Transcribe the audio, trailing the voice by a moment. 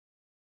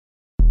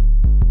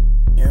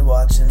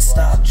watching,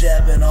 stop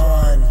jabbing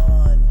on.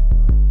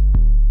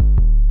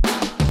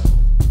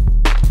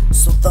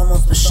 So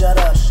Thumbos, but shut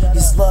up.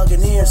 He's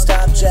logging here,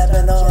 stop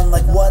jabbing on.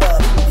 Like what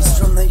up? He's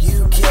from the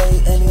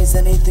UK and he's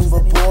anything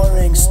but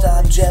boring.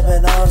 Stop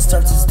jabbing on,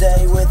 starts his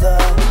day with a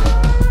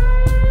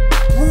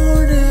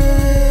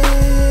morning.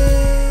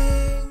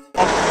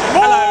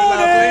 Hello,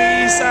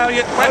 lovelies. How are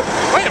you?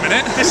 Wait a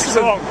minute. This is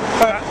wrong.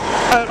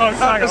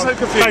 I'm so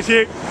confused. Thank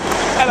you.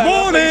 Hello,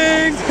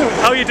 Morning!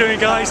 How are you doing,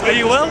 guys? Are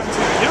you well?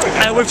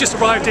 We've just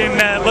arrived in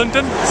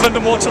London,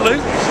 London Waterloo,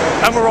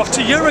 and we're off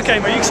to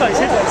Eurogame. Are you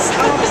excited?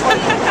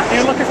 Are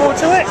you looking forward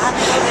to it?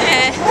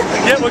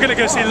 Yeah, we're going to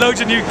go see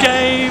loads of new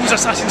games,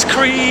 Assassin's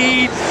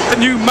Creed, the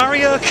new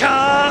Mario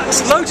Kart,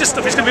 loads of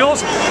stuff. It's going to be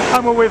awesome.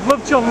 And we're with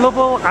Love John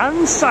Lovell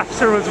and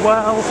Sasha as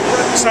well.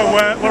 So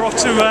we're off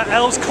to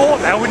Earls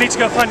Court now. We need to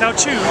go find our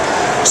tube.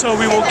 So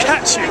we will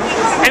catch you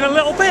in a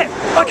little bit.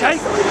 Okay,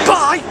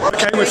 bye!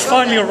 Okay, we've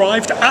finally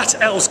arrived at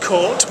Earls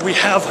Court. We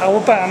have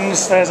our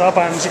bands. There's our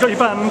bands. You got your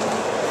band?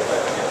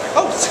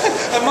 Oh,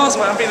 miles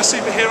away. I'm being a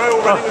superhero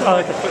already.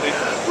 Okay.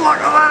 Look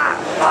at that!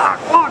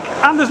 Look!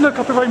 And there's no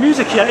copyright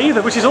music yet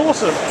either, which is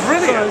awesome.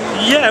 Brilliant.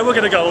 So, yeah, we're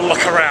going to go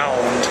look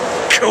around.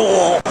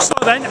 Cool. So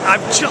then,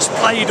 I've just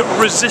played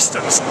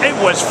Resistance. It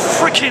was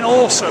freaking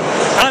awesome.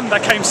 And I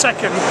came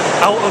second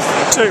out of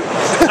 2.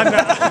 And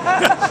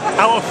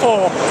out of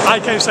 4. I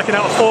came second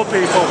out of 4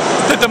 people.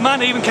 The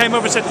man even came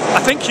over and said, I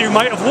think you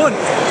might have won.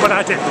 But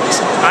I didn't.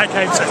 I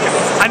came second.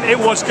 And it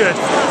was good.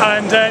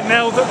 And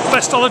now the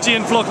Bestology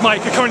and Vlog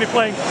Mike are currently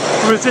playing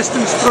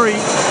Resistance 3.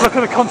 Look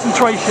at the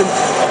concentration.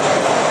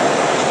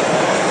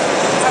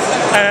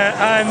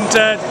 And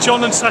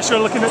John and Sasha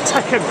are looking at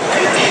Tekken.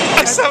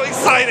 I'm so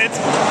excited.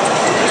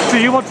 Do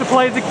you want to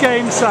play the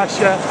game,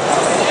 Sasha?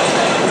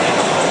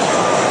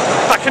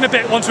 Back in a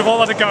bit once we've all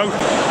had a go.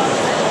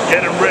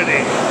 Get him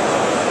ready.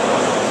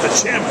 The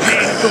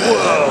champion of the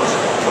world,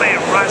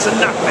 playing Rise of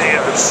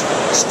Nightmares.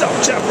 Stop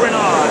jabbering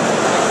on.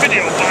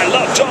 Video by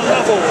Love John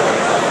Lovell,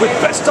 with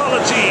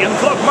Bestology and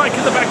Vlog Mike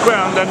in the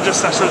background, and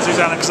just Sasha and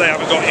Susanna because they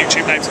haven't got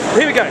YouTube names.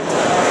 Here we go.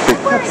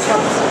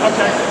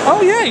 Okay.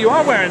 Oh yeah, you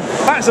are wearing.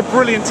 That is a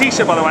brilliant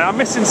t-shirt, by the way. I'm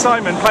missing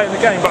Simon playing the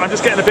game, but I'm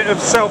just getting a bit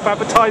of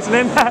self-advertising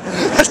in.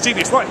 That's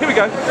genius. Right, here we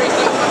go.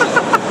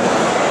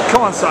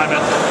 Come on, Simon.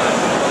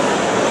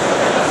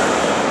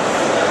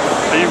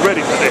 Are you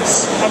ready for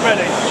this? I'm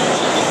ready.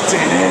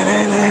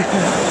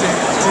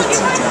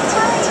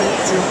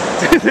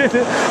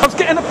 I was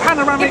getting a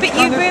panoramic. Yeah,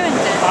 but you ruined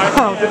it.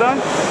 Oh, did I?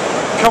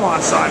 Come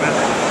on, Simon.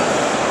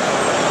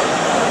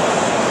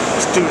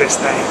 Let's do this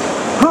thing.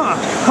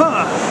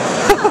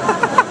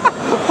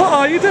 What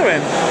are you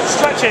doing?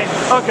 Stretching.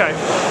 Okay.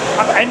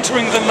 I'm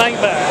entering the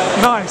nightmare.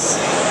 Nice.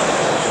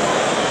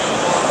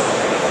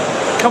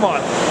 Come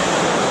on.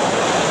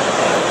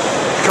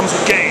 Here comes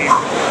the game.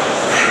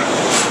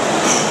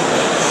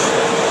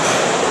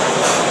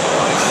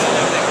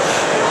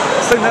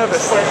 So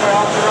nervous. That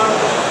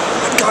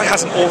guy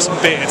has an awesome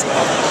beard.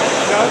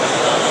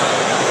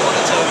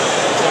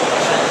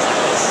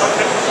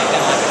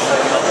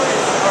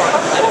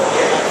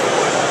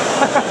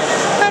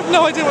 I have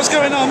no idea what's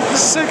going on.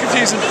 This is so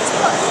confusing.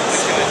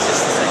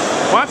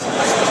 What?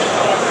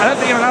 I don't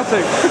think you're allowed to.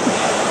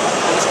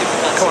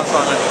 Come on,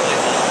 Simon.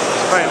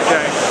 Play the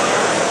game.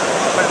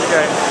 Play the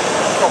game.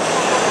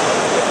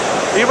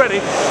 Are you ready?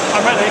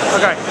 I'm ready.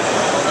 Okay.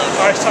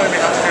 Oh, he's telling me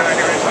how to do it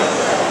anyway.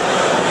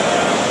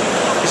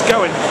 He's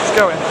going. He's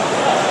going.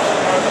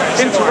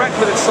 Okay, interact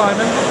with it,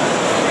 Simon.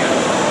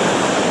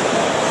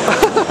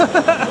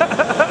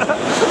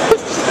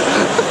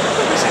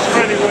 This is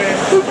really weird.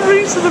 The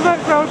breeze in the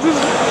background is... I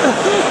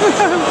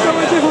have no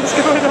idea what's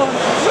going on.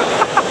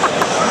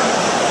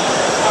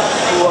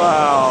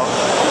 Wow.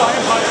 I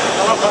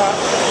love that.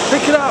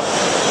 Pick it up.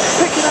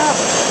 Pick it up.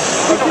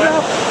 Pick it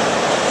up.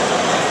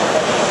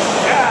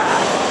 Yeah.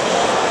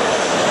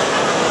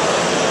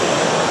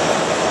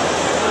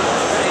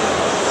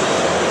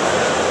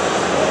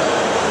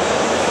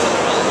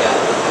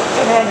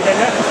 Turn around again,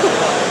 yeah?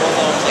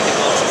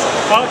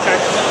 Okay.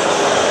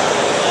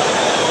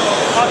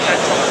 Okay.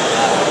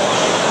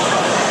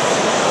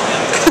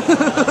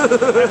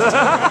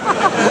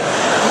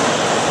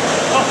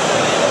 Oh,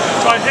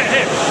 try and hit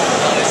him.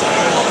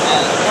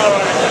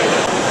 Alright, okay.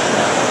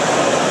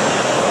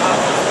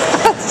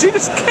 Did you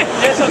just kick?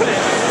 Yes, I did.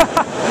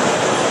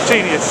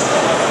 Genius.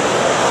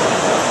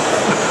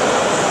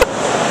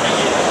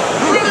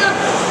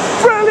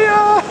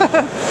 Brilliant!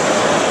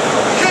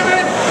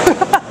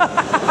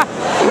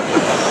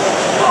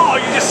 Oh,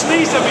 you just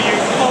sneezed at me, you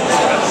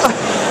monsters.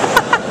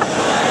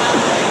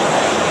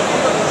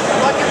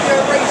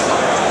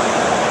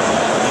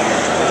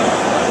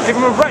 Give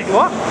him a rate,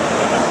 what?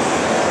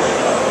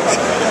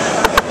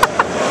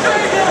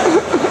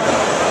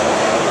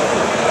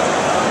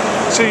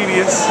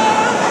 Genius.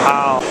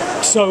 Wow.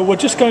 So we're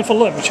just going for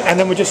lunch and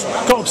then we just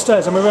got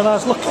upstairs and we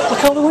realised, look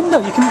out the window,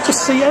 you can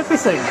just see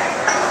everything.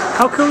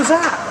 How cool is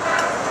that?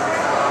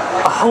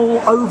 A whole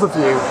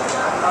overview.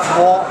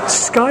 What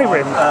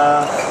Skyrim.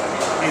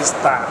 is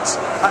that?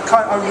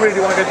 I really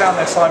want to go down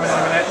there, Simon, in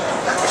a minute.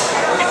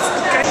 It's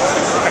the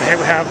And here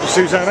we have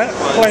Susanna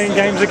playing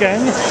games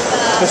again.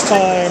 This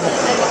time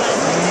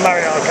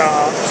Mario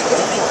Kart.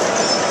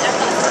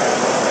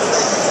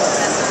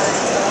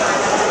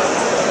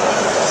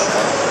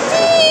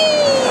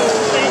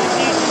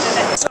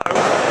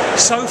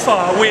 So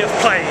far we have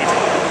played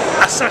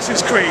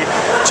Assassin's Creed,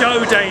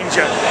 Joe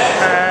Danger,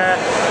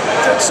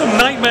 some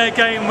nightmare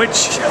game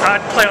which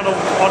I'd play on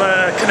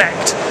a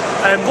Connect.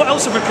 What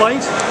else have we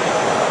played?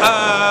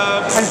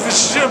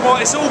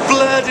 It's all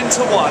blurred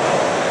into one.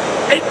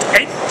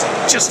 It's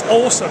just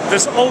awesome.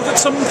 There's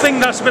something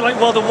that's a bit like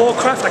World of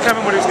Warcraft. I can't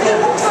remember what it was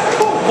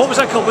called. What was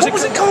that called? What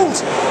was it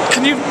called?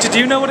 Did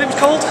you know what it was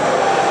called?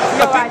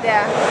 No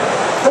idea.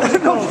 What was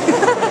it called?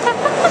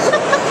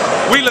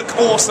 We look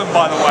awesome,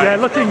 by the way. Yeah,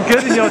 looking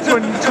good in your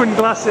twin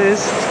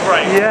glasses.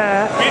 Great.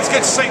 Yeah. We need to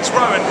get to Saints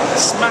Row and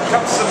smack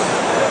up some.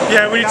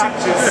 Yeah, we need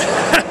to.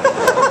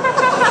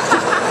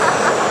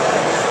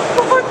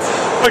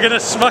 We're going to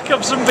smack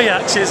up some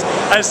biatches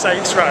at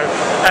Saints Row.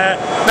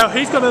 Now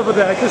he's gone over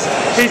there because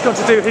he's going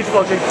to do his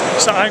vlogging,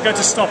 so I'm going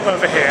to stop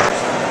over here.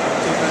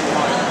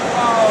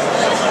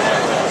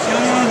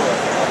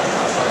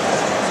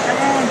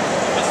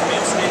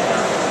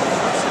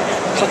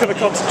 Look at the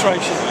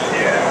concentration.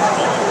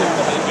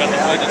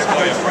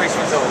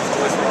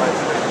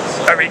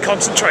 Very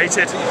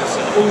concentrated.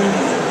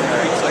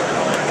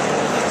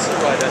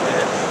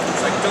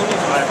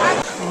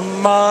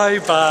 My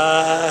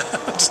bad.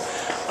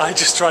 I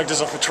just dragged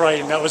us off a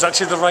train. That was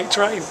actually the right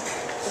train.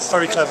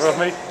 Very clever of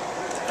me.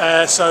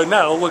 So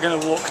now we're going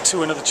to walk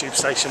to another tube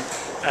station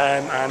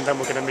and then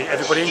we're going to meet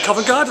everybody in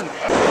Covent Garden.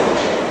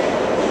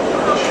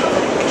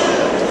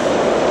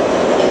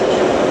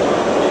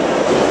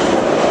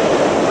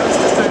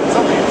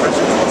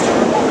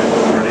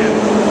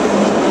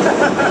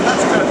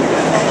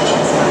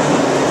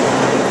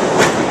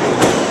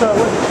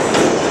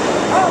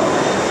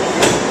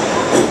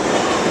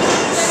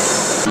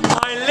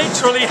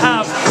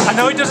 I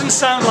know it doesn't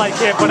sound like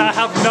it, but I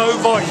have no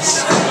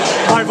voice.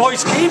 My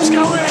voice keeps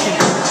going.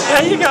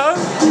 There you go.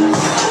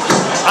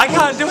 I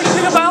can't do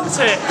anything about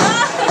it.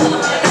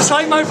 It's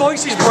like my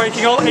voice is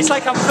breaking all. It's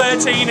like I'm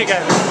 13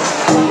 again.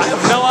 I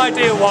have no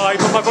idea why,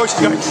 but my voice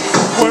is going.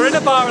 We're in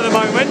a bar at the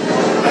moment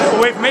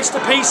with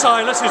Mr. P.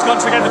 Silas, who's gone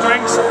to get the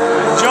drinks,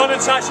 John and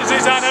Tasha,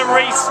 Susanna,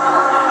 Reese,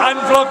 and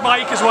Vlog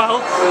Mike as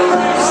well.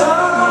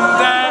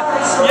 And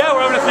yeah,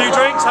 we're having a few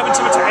drinks, having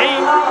something to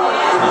eat.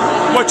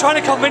 We're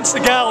trying to convince the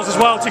girls as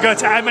well to go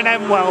to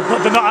M&M Well, but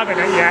they're not having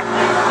it yet.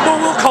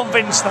 But we'll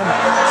convince them.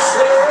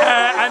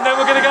 And then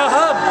we're going to go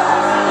home.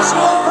 So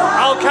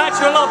I'll catch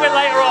you a little bit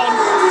later on.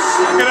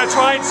 I'm going to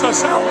try and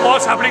suss out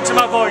what's happening to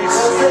my voice.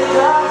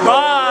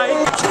 Bye!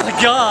 Oh my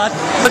God,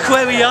 look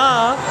where we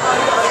are.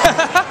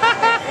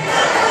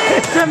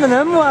 It's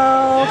M&M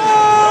Well.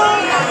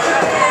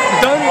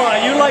 Don't lie,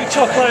 you like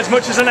chocolate as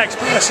much as the next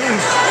person.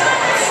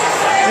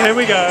 Here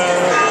we go.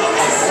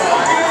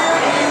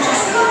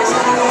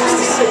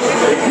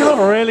 You look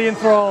really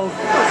enthralled.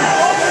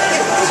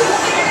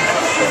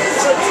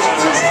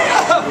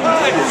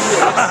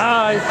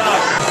 Hi.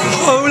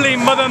 Holy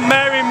Mother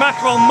Mary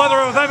Mackerel, mother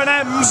of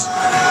M&Ms.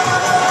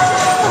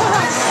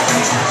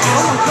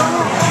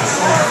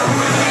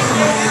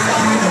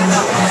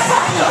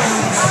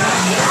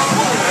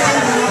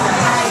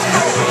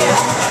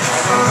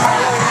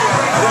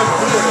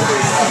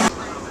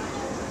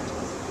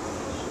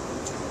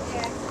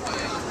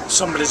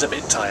 Somebody's a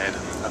bit tired.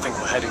 I think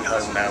we're heading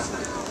home now.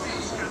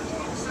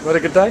 You had a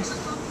good day?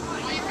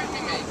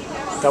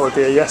 That would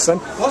be a yes then.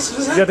 What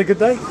was that? You had a good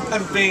day?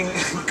 I'm being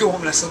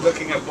gormless and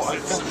looking at what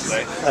I've done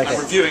today. Okay. I'm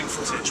reviewing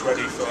footage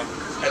ready for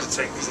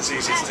editing because it's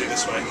easier to do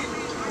this way.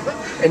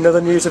 In other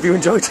news, have you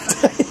enjoyed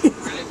today?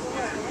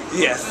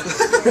 Yes.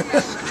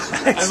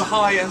 I'm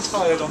high and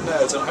tired on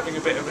nerds. I'm having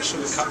a bit of a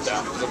sugar cut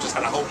down because I've just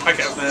had a whole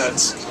packet of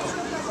nerds.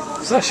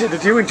 Sasha,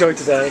 did you enjoy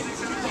today?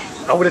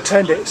 I would have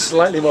turned it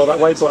slightly more that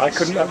way, but I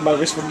couldn't, my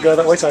wrist wouldn't go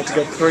that way, so I had to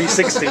go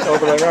 360 all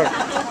the way around.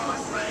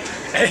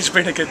 It's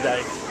been a good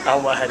day.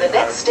 The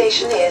next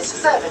station is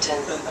Surbiton.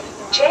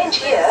 Change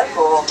here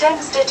for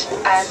Tempsted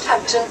and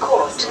Hampton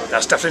Court.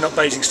 That's definitely not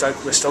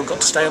Basingstoke. We've still got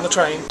to stay on the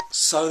train.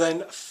 So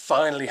then,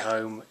 finally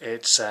home.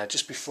 It's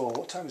just before,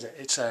 what time is it?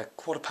 It's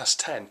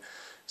 10:15.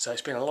 So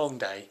it's been a long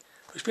day.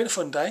 It's been a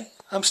fun day.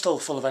 I'm still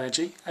full of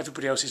energy.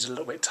 Everybody else is a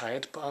little bit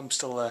tired, but I'm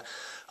still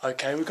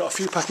okay. We've got a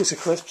few packets of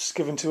crisps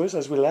given to us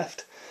as we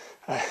left.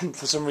 And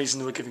for some reason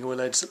they were giving away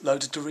loads of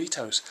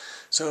Doritos.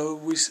 So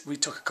we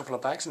took a couple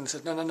of bags and they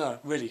said, no,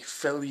 really,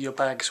 fill your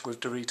bags with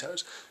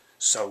Doritos.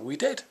 So we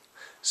did.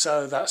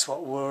 So that's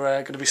what we're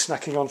going to be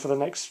snacking on for the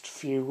next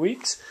few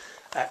weeks.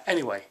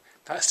 Anyway,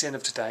 that's the end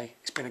of today.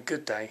 It's been a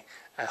good day.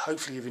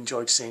 Hopefully you've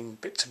enjoyed seeing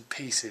bits and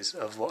pieces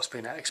of what's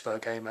been at Expo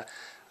Gamer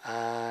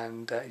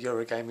and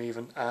Eurogame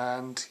even.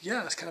 And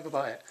yeah, that's kind of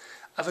about it.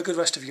 Have a good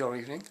rest of your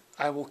evening.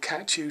 I will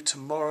catch you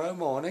tomorrow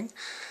morning.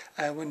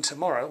 When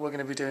tomorrow we're going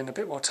to be doing a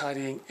bit more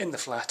tidying in the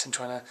flat and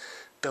trying to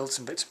build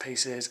some bits and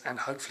pieces and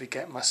hopefully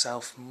get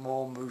myself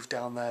more moved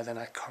down there than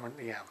I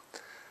currently am.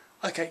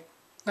 Okay,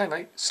 night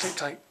night, sleep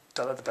tight,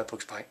 don't let the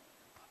bedbugs bite.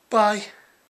 Bye.